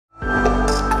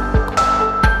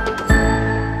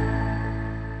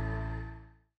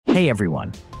Hey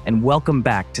everyone, and welcome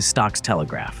back to Stocks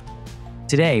Telegraph.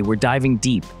 Today, we're diving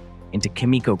deep into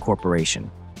Cameco Corporation,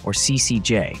 or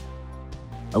CCJ,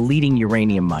 a leading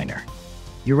uranium miner.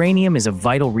 Uranium is a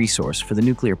vital resource for the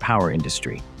nuclear power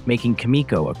industry, making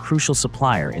Cameco a crucial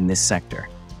supplier in this sector.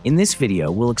 In this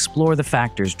video, we'll explore the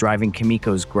factors driving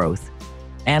Cameco's growth,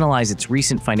 analyze its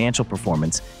recent financial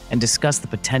performance, and discuss the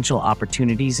potential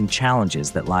opportunities and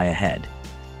challenges that lie ahead.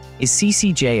 Is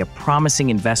CCJ a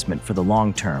promising investment for the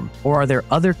long term, or are there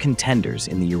other contenders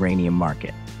in the uranium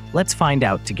market? Let's find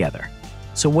out together.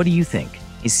 So what do you think?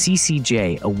 Is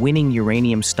CCJ a winning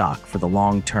uranium stock for the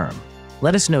long term?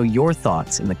 Let us know your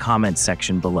thoughts in the comments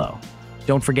section below.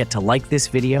 Don't forget to like this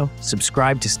video,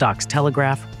 subscribe to Stocks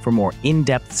Telegraph for more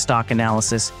in-depth stock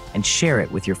analysis, and share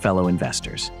it with your fellow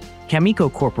investors.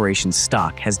 Cameco Corporation's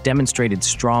stock has demonstrated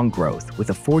strong growth with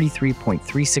a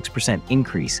 43.36%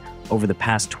 increase over the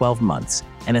past 12 months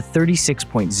and a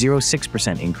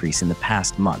 36.06% increase in the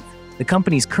past month. The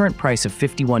company's current price of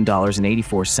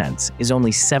 $51.84 is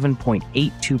only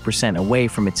 7.82% away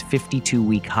from its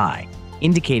 52-week high,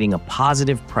 indicating a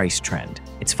positive price trend.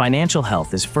 Its financial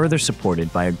health is further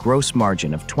supported by a gross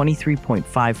margin of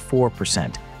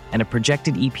 23.54% and a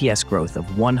projected EPS growth of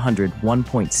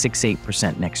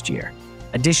 101.68% next year.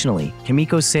 Additionally,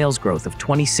 Cameco's sales growth of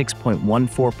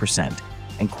 26.14%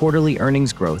 and quarterly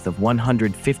earnings growth of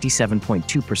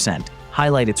 157.2%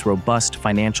 highlight its robust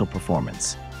financial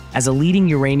performance. As a leading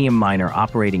uranium miner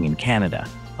operating in Canada,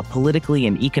 a politically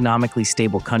and economically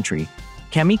stable country,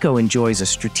 Cameco enjoys a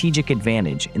strategic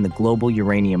advantage in the global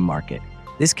uranium market.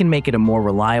 This can make it a more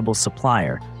reliable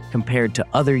supplier compared to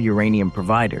other uranium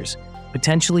providers,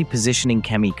 potentially positioning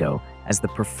Cameco as the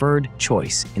preferred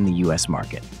choice in the U.S.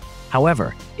 market.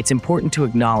 However, it's important to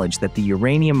acknowledge that the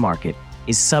uranium market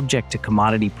is subject to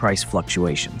commodity price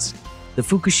fluctuations. The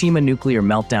Fukushima nuclear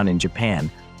meltdown in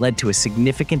Japan led to a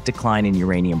significant decline in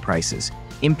uranium prices,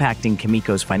 impacting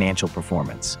Cameco's financial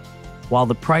performance. While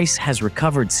the price has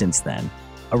recovered since then,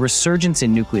 a resurgence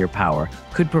in nuclear power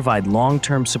could provide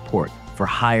long-term support for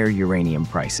higher uranium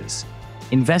prices.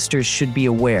 Investors should be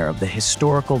aware of the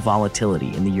historical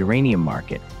volatility in the uranium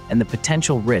market and the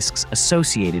potential risks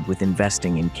associated with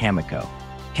investing in Cameco.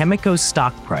 Cameco's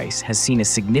stock price has seen a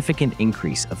significant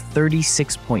increase of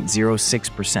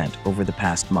 36.06% over the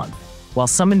past month. While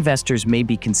some investors may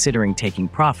be considering taking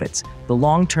profits, the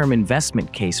long-term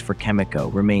investment case for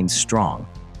Cameco remains strong,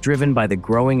 driven by the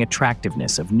growing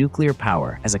attractiveness of nuclear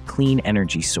power as a clean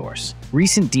energy source.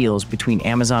 Recent deals between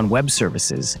Amazon Web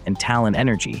Services and Talon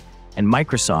Energy and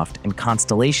Microsoft and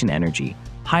Constellation Energy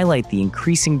highlight the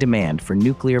increasing demand for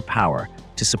nuclear power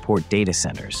to support data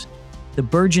centers. The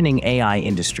burgeoning AI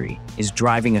industry is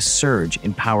driving a surge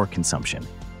in power consumption,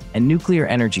 and nuclear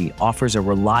energy offers a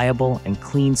reliable and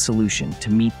clean solution to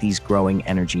meet these growing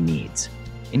energy needs.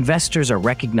 Investors are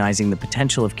recognizing the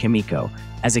potential of Cameco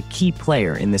as a key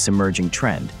player in this emerging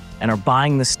trend and are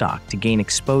buying the stock to gain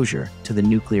exposure to the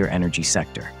nuclear energy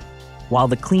sector. While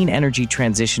the clean energy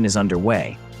transition is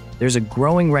underway, there's a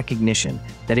growing recognition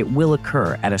that it will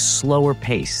occur at a slower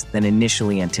pace than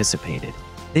initially anticipated.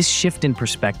 This shift in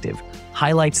perspective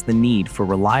highlights the need for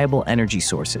reliable energy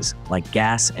sources like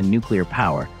gas and nuclear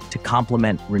power to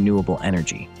complement renewable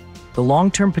energy. The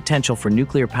long-term potential for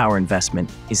nuclear power investment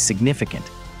is significant,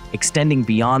 extending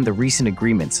beyond the recent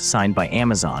agreements signed by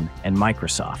Amazon and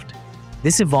Microsoft.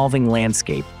 This evolving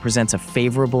landscape presents a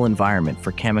favorable environment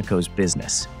for Cameco's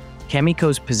business.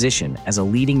 Cameco's position as a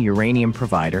leading uranium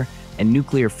provider and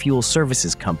nuclear fuel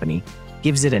services company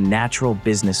gives it a natural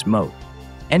business moat.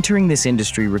 Entering this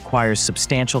industry requires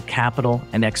substantial capital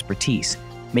and expertise,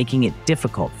 making it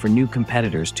difficult for new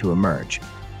competitors to emerge.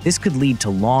 This could lead to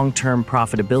long-term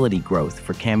profitability growth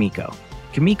for Cameco.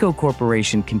 Cameco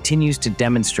Corporation continues to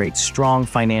demonstrate strong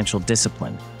financial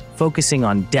discipline, focusing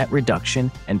on debt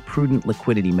reduction and prudent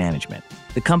liquidity management.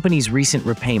 The company's recent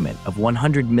repayment of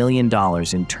 $100 million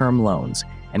in term loans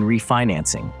and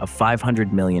refinancing of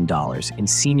 $500 million in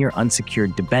senior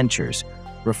unsecured debentures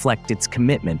reflect its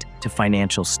commitment to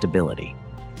financial stability.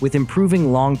 With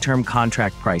improving long-term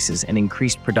contract prices and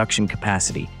increased production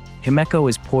capacity, Cameco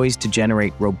is poised to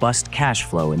generate robust cash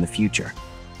flow in the future.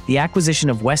 The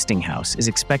acquisition of Westinghouse is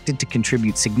expected to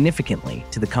contribute significantly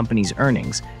to the company's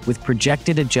earnings, with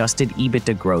projected adjusted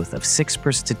EBITDA growth of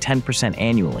 6% to 10%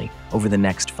 annually over the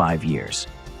next 5 years.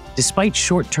 Despite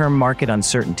short-term market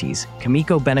uncertainties,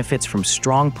 Cameco benefits from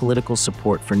strong political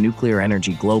support for nuclear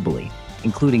energy globally,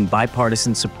 including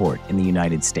bipartisan support in the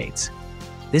United States.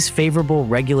 This favorable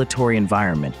regulatory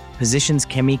environment positions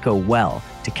Cameco well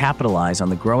to capitalize on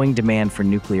the growing demand for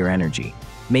nuclear energy,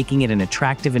 making it an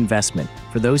attractive investment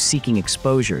for those seeking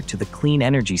exposure to the clean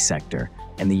energy sector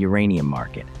and the uranium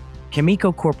market.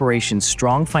 Cameco Corporation's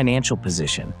strong financial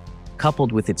position,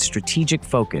 coupled with its strategic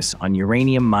focus on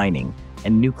uranium mining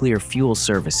and nuclear fuel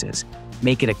services,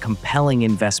 make it a compelling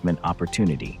investment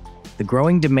opportunity. The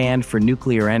growing demand for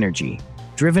nuclear energy,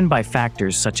 driven by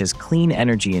factors such as clean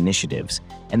energy initiatives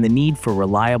and the need for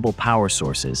reliable power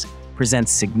sources, presents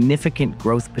significant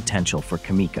growth potential for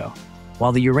Cameco.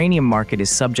 While the uranium market is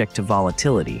subject to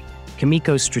volatility,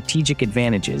 Cameco's strategic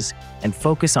advantages and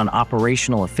focus on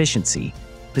operational efficiency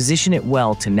position it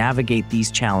well to navigate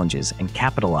these challenges and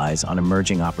capitalize on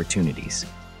emerging opportunities.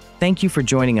 Thank you for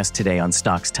joining us today on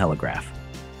Stocks Telegraph.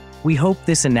 We hope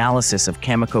this analysis of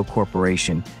Cameco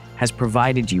Corporation has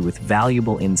provided you with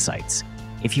valuable insights.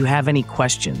 If you have any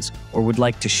questions or would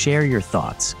like to share your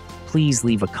thoughts, please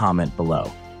leave a comment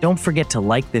below. Don't forget to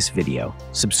like this video,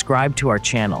 subscribe to our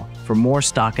channel for more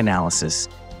stock analysis,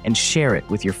 and share it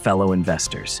with your fellow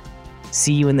investors.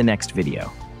 See you in the next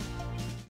video.